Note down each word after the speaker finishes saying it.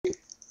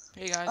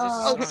Hey guys,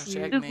 this is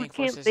Okay, dude, we Shaggymink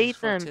can't versus bait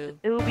them. 4-2.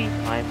 It will be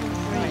 5 on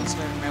Playing 3.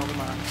 Slender Man with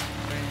my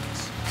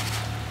friends.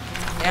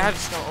 Yeah, I have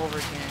to start over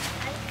again.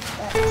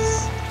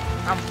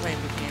 I'm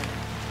playing beginner.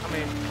 I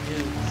mean,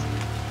 dude.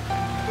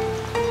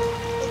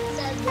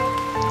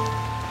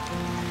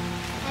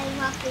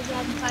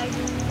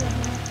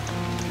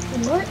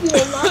 What? You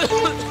unlocked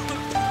it?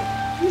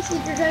 You see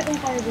your dragon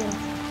fire game.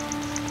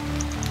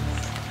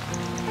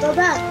 Go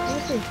back.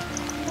 Listen.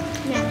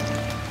 Now.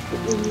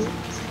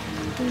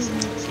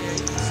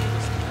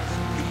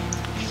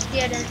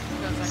 Get it.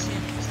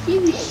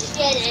 You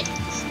shit it.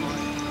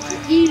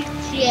 You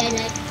shit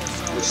it.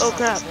 Oh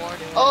crap.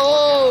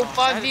 Oh,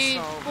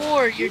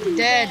 5v4, you're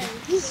dead.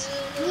 Good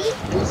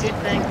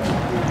thing.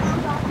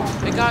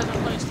 Hey guys,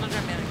 I'm playing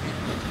Slender Man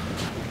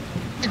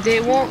again. They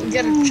won't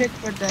get a trick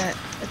for that.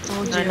 I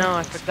told you. I know,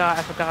 I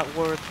forgot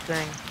Ward's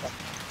thing.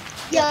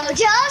 Yo,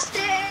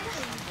 Justin!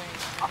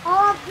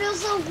 Oh, it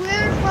feels so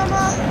weird from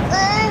up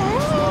there.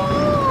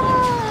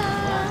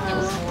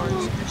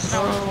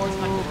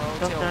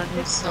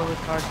 So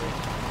retarded.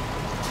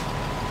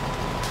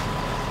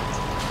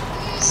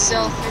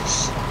 Selfish.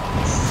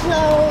 So.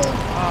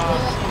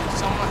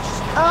 So much.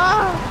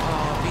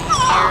 Being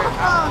here.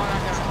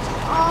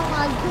 Oh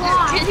my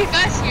god. Can you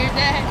guys hear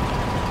that?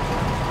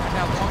 I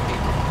got one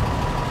people.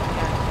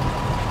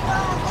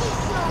 Oh, this is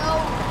so.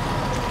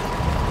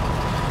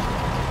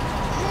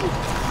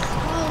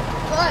 Oh,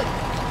 good.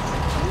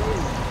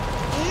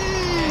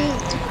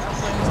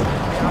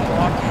 I'm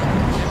walking.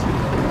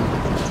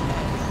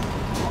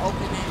 I'll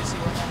open it and see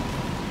what happens.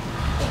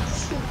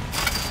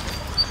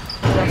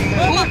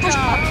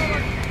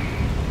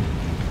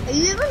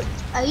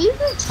 Are you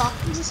even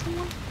talking to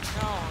someone?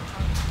 No,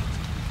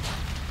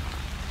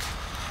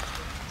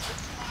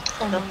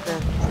 I'm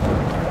Justin.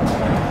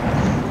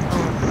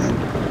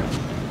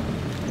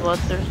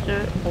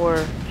 Bloodthirster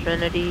or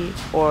Trinity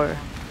or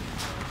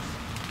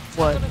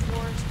what?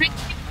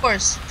 Trinity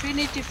Force.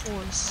 Trinity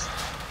Force.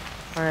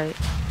 Alright.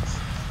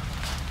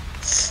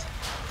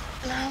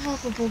 I'm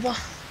walking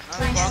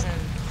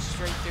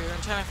straight through.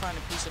 I'm trying to find a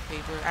piece of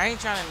paper. I ain't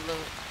trying to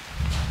look.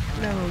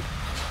 No.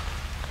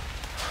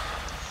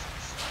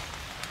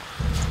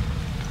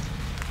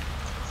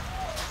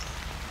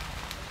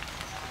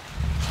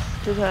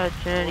 Too bad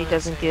Trinity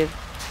doesn't give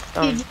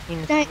penis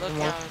Look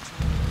anymore. out.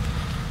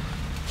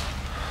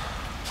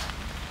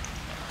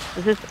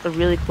 This is a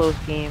really close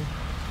game.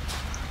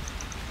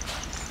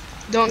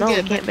 Don't No, we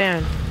get can't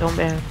ban. Don't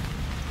ban.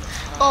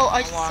 Oh, I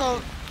I'm saw.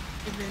 walking.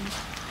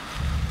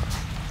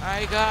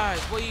 Alright guys,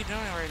 what are you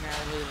doing right now?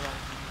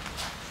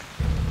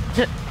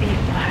 He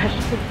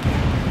flashed.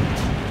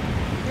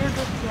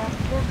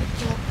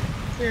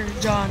 Here,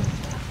 John.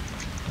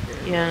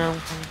 Yeah, no.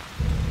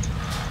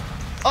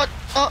 Oh.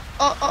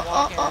 I'm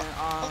walking.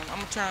 I'm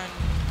gonna turn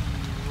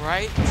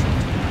right.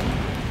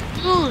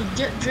 Dude,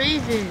 get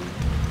Draven.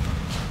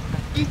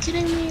 Are you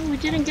kidding me? We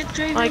didn't get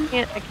Draven. I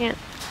can't.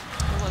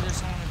 Oh, there's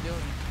someone in the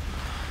building.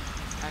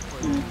 I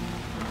quit.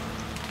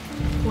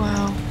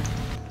 Wow.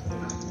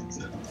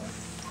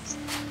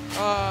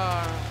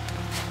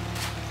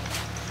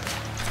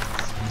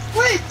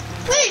 Wait!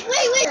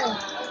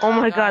 Oh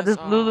my god, this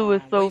Lulu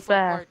is so wait for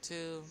fast. part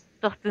 2.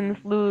 Justin,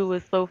 this Lulu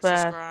is so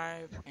fast.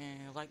 Subscribe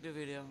and like the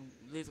video.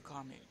 Leave a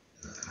comment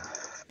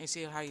and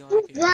see how you like it.